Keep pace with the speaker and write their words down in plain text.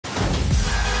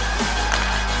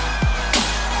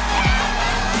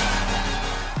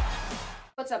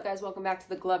What's up, guys? Welcome back to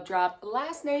the Glove Drop.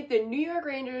 Last night, the New York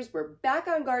Rangers were back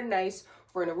on Garden Ice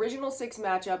for an original six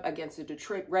matchup against the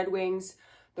Detroit Red Wings.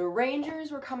 The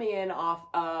Rangers were coming in off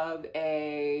of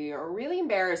a really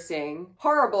embarrassing,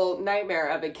 horrible nightmare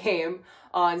of a game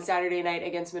on Saturday night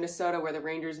against Minnesota, where the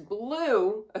Rangers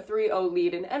blew a 3-0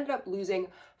 lead and ended up losing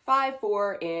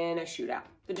 5-4 in a shootout.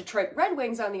 The Detroit Red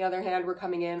Wings, on the other hand, were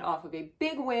coming in off of a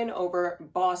big win over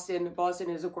Boston. Boston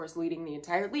is, of course, leading the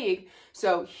entire league,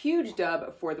 so huge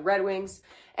dub for the Red Wings,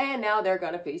 and now they're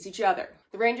going to face each other.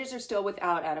 The Rangers are still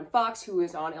without Adam Fox, who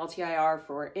is on LTIR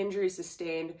for injuries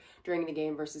sustained during the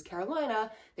game versus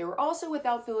Carolina. They were also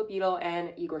without Philip Edel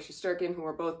and Igor Shesterkin, who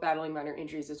are both battling minor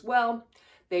injuries as well.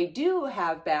 They do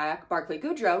have back Barclay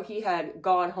Goodrow. He had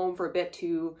gone home for a bit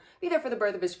to be there for the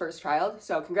birth of his first child,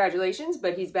 so congratulations,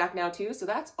 but he's back now too, so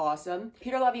that's awesome.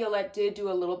 Peter Laviolette did do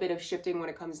a little bit of shifting when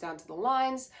it comes down to the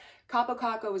lines. Kaapo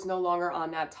Kakko is no longer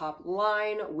on that top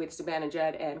line with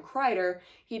Zibanejad and Kreider.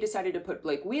 He decided to put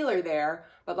Blake Wheeler there,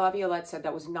 but Laviolette said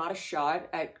that was not a shot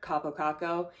at Kaapo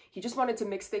Kakko. He just wanted to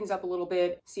mix things up a little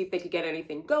bit, see if they could get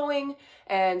anything going,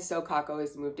 and so Kakko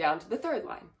has moved down to the third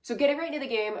line. So getting right into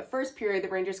the game, first period, the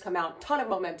Rangers come out, ton of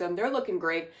momentum, they're looking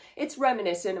great. It's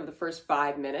reminiscent of the first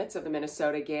 5 minutes of the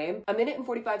Minnesota game. A minute and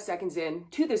 45 seconds in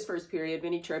to this first period,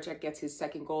 Vinny Trocheck gets his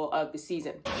second goal of the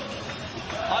season.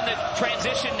 On the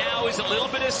transition now is a little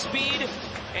bit of speed,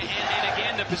 and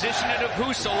again, the positioning of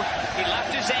Husso. He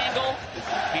left his angle,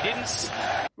 he didn't...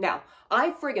 Now,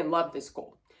 I friggin' love this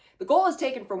goal. The goal is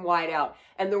taken from wide out,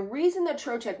 and the reason that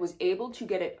Trocheck was able to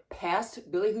get it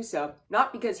past Billy Husso,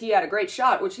 not because he had a great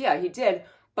shot, which, yeah, he did,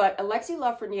 but Alexis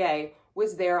Lafreniere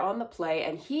was there on the play,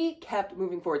 and he kept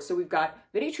moving forward. So we've got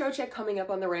Vinny Trocheck coming up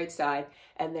on the right side,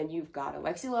 and then you've got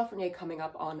Alexis Lafreniere coming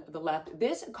up on the left.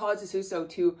 This causes Husso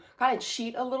to kind of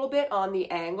cheat a little bit on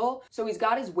the angle, so he's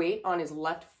got his weight on his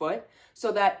left foot,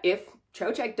 so that if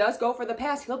Trocheck does go for the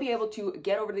pass, he'll be able to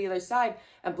get over to the other side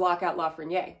and block out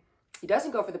Lafreniere. He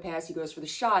doesn't go for the pass, he goes for the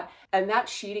shot, and that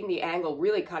cheating the angle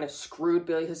really kind of screwed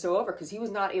Billy Husso over because he was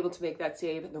not able to make that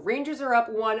save. The Rangers are up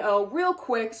 1-0 real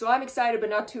quick, so I'm excited but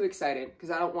not too excited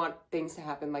because I don't want things to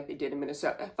happen like they did in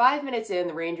Minnesota. 5 minutes in,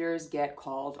 the Rangers get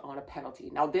called on a penalty.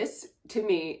 Now this, to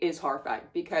me, is horrifying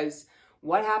because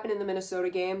what happened in the Minnesota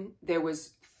game, there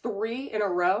was 3 in a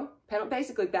row,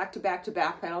 basically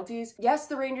back-to-back-to-back penalties. Yes,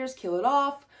 the Rangers kill it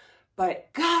off, but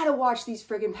gotta watch these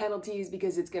friggin' penalties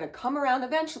because it's gonna come around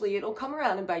eventually. It'll come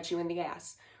around and bite you in the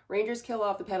ass. Rangers kill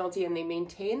off the penalty and they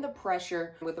maintain the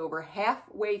pressure with over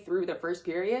halfway through the first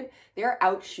period. They're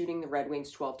out shooting the Red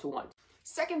Wings 12-1.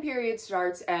 Second period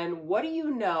starts, and what do you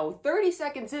know? 30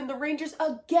 seconds in, the Rangers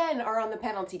again are on the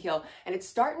penalty kill, and it's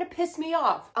starting to piss me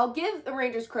off. I'll give the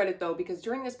Rangers credit, though, because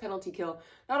during this penalty kill,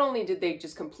 not only did they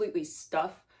just completely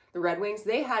stuff the Red Wings,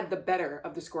 they had the better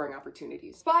of the scoring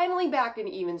opportunities. Finally back in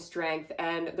even strength,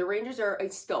 and the Rangers are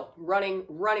still running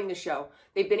the show.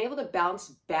 They've been able to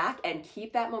bounce back and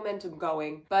keep that momentum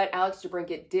going, but Alex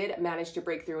DeBrincat did manage to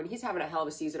break through, and he's having a hell of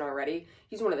a season already.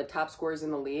 He's one of the top scorers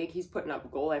in the league. He's putting up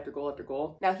goal after goal after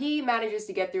goal. Now he manages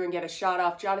to get through and get a shot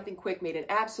off. Jonathan Quick made an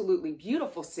absolutely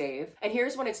beautiful save, and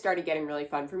here's when it started getting really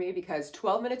fun for me because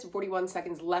 12 minutes and 41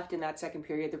 seconds left in that second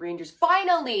period, the Rangers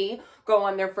finally go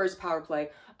on their first power play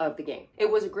of the game. It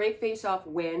was a great face-off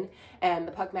win, and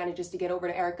the puck manages to get over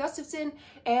to Erik Gustafsson,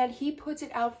 and he puts it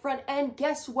out front, and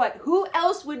guess what? Who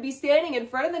else would be standing in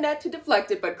front of the net to deflect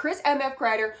it but Chris M.F.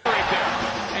 Kreider? Right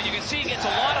there. And you can see he gets a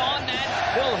lot on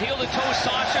that little heel-to-toe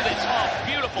saucer that's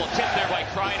beautiful tip there by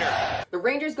Kreider. The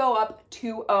Rangers go up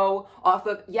 2-0 off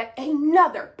of yet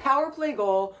another power play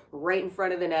goal right in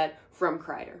front of the net from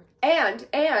Kreider. And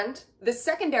the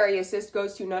secondary assist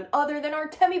goes to none other than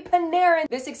Artemi Panarin.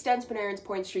 This extends Panarin's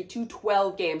point streak to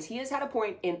 12 games. He has had a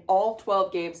point in all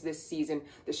 12 games this season.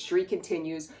 The streak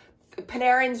continues.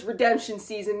 Panarin's redemption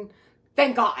season,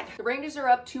 thank God. The Rangers are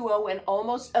up 2-0 and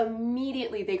almost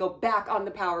immediately they go back on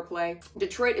the power play.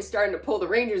 Detroit is starting to pull the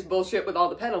Rangers bullshit with all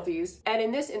the penalties. And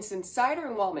in this instance, Seider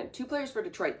and Wallman, 2 players for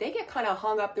Detroit, they get kind of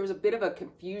hung up. There was a bit of a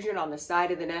confusion on the side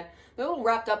of the net. They're a little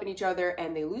wrapped up in each other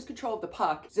and they lose control of the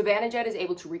puck. Zibanejad is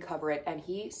able to recover it and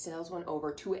he sails one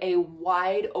over to a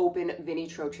wide open Vinny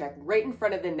Trocheck right in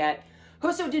front of the net.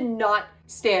 Husso did not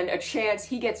stand a chance.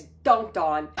 He gets dunked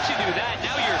on. Once you do that,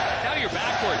 now you're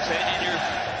backwards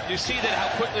and you see that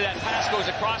how quickly that pass goes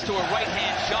across to a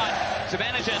right-hand shot.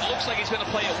 Zibanejad looks like he's going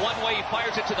to play it one way. He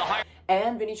fires it to the high.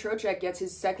 And Vinny Trocheck gets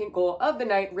his second goal of the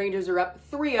night. Rangers are up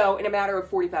 3-0 in a matter of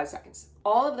 45 seconds.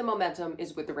 All of the momentum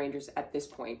is with the Rangers at this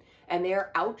point, and they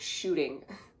are out shooting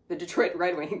the Detroit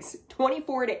Red Wings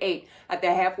 24-8 at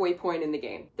the halfway point in the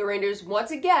game. The Rangers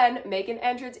once again make an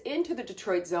entrance into the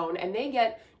Detroit zone, and they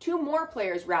get two more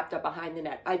players wrapped up behind the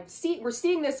net. We're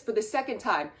seeing this for the second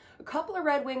time. A couple of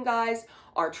Red Wing guys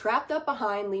are trapped up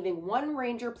behind, leaving one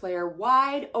Ranger player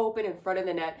wide open in front of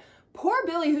the net. Poor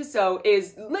Billy Husso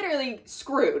is literally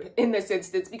screwed in this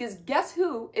instance, because guess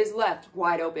who is left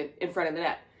wide open in front of the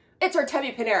net? It's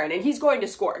Artemi Panarin, and he's going to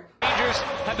score. Rangers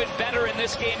have been better in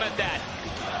this game at that.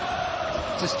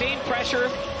 Sustained pressure,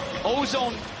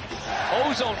 ozone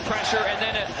pressure, and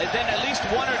then at least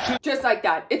one or two. Just like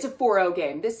that, it's a 4-0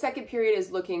 game. This second period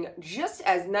is looking just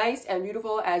as nice and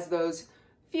beautiful as those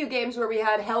few games where we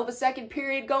had hell of a second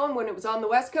period going when it was on the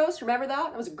West Coast. Remember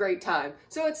that? That was a great time.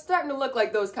 So it's starting to look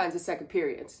like those kinds of second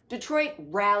periods. Detroit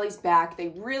rallies back. They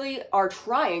really are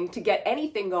trying to get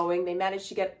anything going. They managed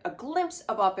to get a glimpse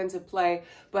of offensive play,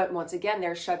 but once again,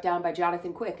 they're shut down by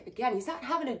Jonathan Quick. Again, he's not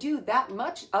having to do that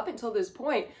much up until this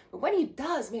point, but when he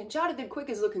does, man, Jonathan Quick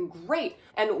is looking great.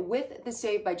 And with the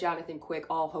save by Jonathan Quick,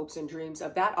 all hopes and dreams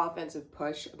of that offensive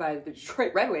push by the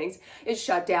Detroit Red Wings is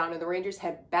shut down, and the Rangers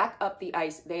head back up the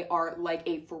ice. They are like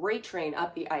a freight train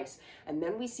up the ice. And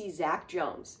then we see Zach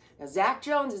Jones. Now, Zach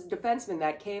Jones is a defenseman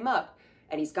that came up,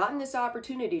 and he's gotten this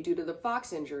opportunity due to the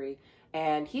Fox injury,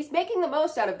 and he's making the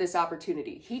most out of this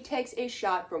opportunity. He takes a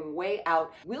shot from way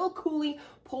out. Will Cooley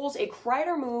pulls a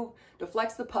Kreider move,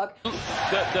 deflects the puck.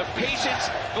 The patience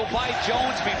go by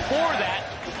Jones before that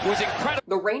was incredible.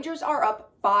 The Rangers are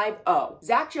up 5-0.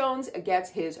 Zach Jones gets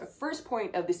his first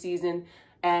point of the season,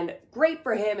 and great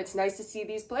for him. It's nice to see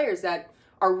these players that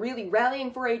are really rallying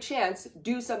for a chance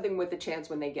do something with the chance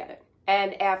when they get it.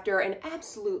 And after an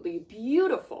absolutely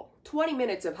beautiful 20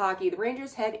 minutes of hockey, the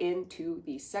Rangers head into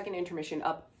the second intermission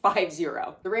up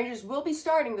 5-0. The Rangers will be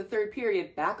starting the third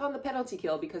period back on the penalty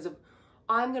kill because of,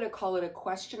 I'm going to call it a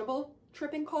questionable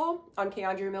tripping call on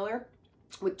Keandre Miller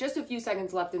with just a few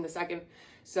seconds left in the second.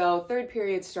 So third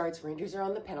period starts, Rangers are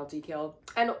on the penalty kill.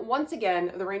 And once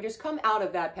again, the Rangers come out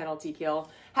of that penalty kill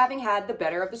having had the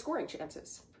better of the scoring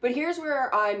chances. But here's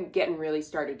where I'm getting really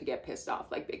started to get pissed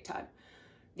off, like big time.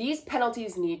 These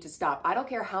penalties need to stop. I don't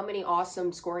care how many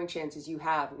awesome scoring chances you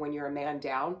have when you're a man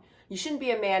down. You shouldn't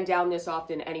be a man down this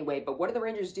often anyway, but what do the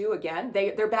Rangers do again?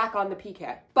 They're back on the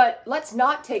PK. But let's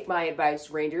not take my advice,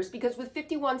 Rangers, because with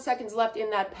 51 seconds left in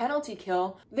that penalty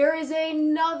kill, there is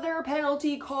another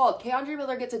penalty called. Keandre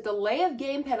Miller gets a delay of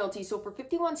game penalty, so for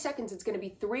 51 seconds, it's going to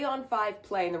be 3-on-5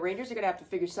 play, and the Rangers are going to have to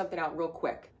figure something out real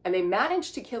quick. And they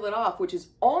managed to kill it off, which is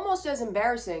almost as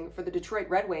embarrassing for the Detroit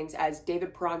Red Wings as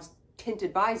David Perron's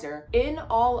tinted visor in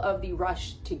all of the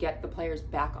rush to get the players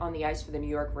back on the ice for the New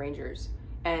York Rangers.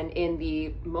 And in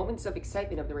the moments of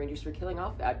excitement of the Rangers for killing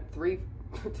off that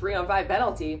 3-on-5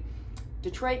 penalty,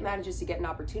 Detroit manages to get an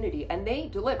opportunity, and they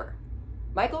deliver.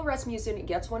 Michael Rasmussen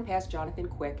gets one past Jonathan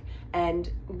Quick,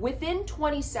 and within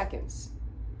 20 seconds,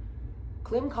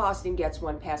 Klim Kostin gets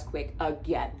one past Quick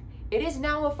again. It is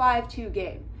now a 5-2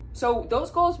 game. So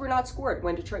those goals were not scored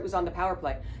when Detroit was on the power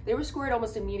play. They were scored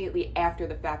almost immediately after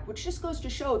the fact, which just goes to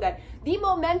show that the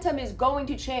momentum is going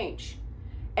to change.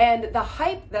 And the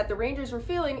hype that the Rangers were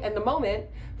feeling in the moment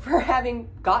for having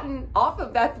gotten off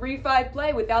of that 3-5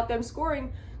 play without them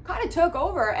scoring kind of took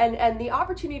over, and the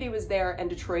opportunity was there, and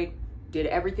Detroit did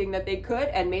everything that they could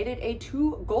and made it a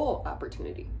 2-goal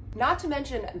opportunity. Not to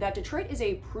mention that Detroit is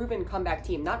a proven comeback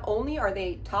team. Not only are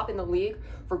they top in the league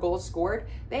for goals scored,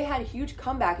 they had a huge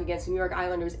comeback against the New York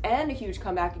Islanders and a huge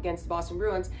comeback against the Boston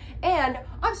Bruins, and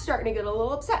I'm starting to get a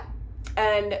little upset.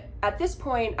 And at this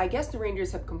point, I guess the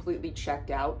Rangers have completely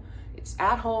checked out. It's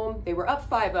at home. They were up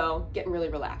 5-0, getting really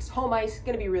relaxed. Home ice,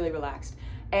 going to be really relaxed.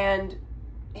 And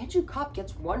Andrew Kopp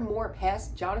gets one more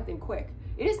past Jonathan Quick.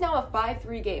 It is now a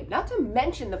 5-3 game. Not to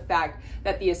mention the fact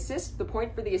that the assist, the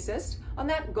point for the assist on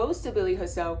that goes to Billy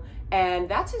Husso, and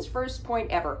that's his first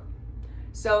point ever.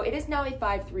 So it is now a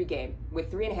 5-3 game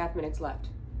with 3.5 minutes left.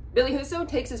 Billy Husso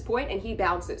takes his point and he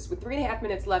bounces. With 3.5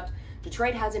 minutes left,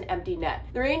 Detroit has an empty net.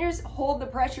 The Rangers hold the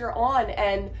pressure on,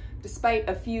 and despite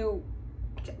a few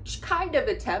kind of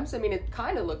attempts, I mean, it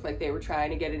kind of looked like they were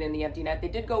trying to get it in the empty net. They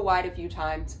did go wide a few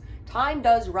times. Time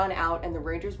does run out, and the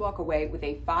Rangers walk away with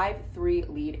a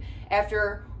 5-3 lead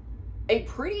after a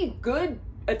pretty good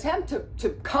attempt to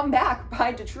come back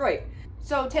by Detroit.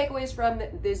 So takeaways from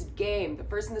this game: the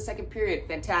first and the second period,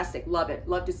 fantastic, love it,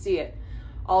 love to see it.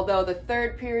 Although the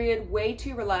third period, way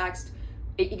too relaxed.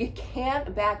 You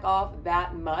can't back off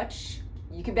that much.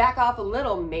 You can back off a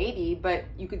little maybe, but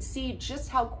you could see just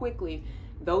how quickly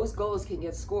those goals can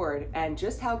get scored and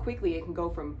just how quickly it can go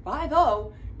from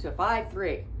 5-0 to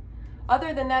 5-3.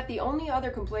 Other than that, the only other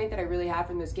complaint that I really have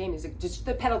from this game is just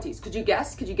the penalties. Could you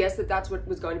guess? Could you guess that that's what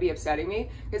was going to be upsetting me?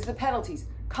 Because the penalties,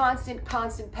 constant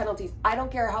penalties. I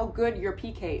don't care how good your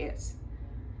PK is.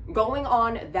 Going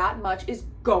on that much is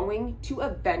going to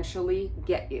eventually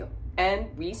get you. And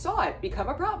we saw it become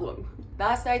a problem.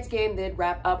 Last night's game did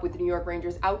wrap up with the New York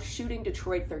Rangers out shooting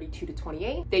Detroit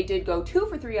 32-28. They did go 2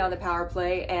 for 3 on the power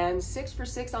play and 6 for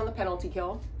 6 on the penalty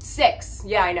kill. 6,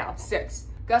 yeah, I know, 6.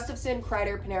 Gustafsson,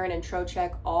 Kreider, Panarin, and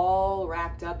Trocheck all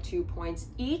racked up 2 points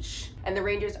each, and the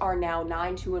Rangers are now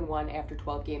 9-2-1 after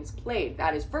 12 games played.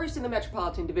 That is first in the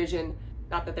Metropolitan Division.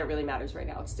 Not that really matters right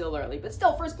now, it's still early, but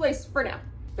still first place for now.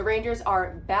 The Rangers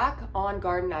are back on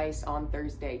Garden Ice on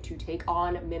Thursday to take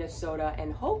on Minnesota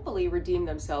and hopefully redeem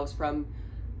themselves from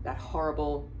that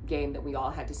horrible game that we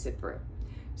all had to sit through.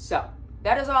 So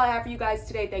that is all I have for you guys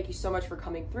today. Thank you so much for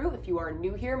coming through. If you are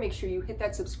new here, make sure you hit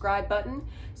that subscribe button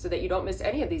so that you don't miss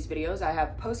any of these videos. I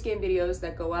have post-game videos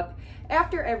that go up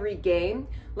after every game.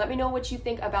 Let me know what you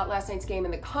think about last night's game in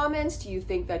the comments. Do you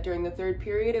think that during the third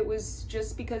period it was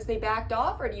just because they backed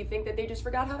off, or do you think that they just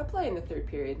forgot how to play in the third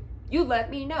period? You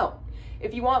let me know.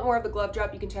 If you want more of The Glove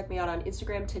Drop, you can check me out on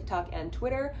Instagram, TikTok, and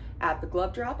Twitter at The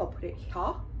Glove Drop. I'll put it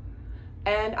here.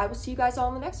 And I will see you guys all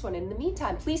in the next one. In the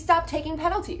meantime, please stop taking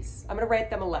penalties. I'm going to write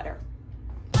them a letter.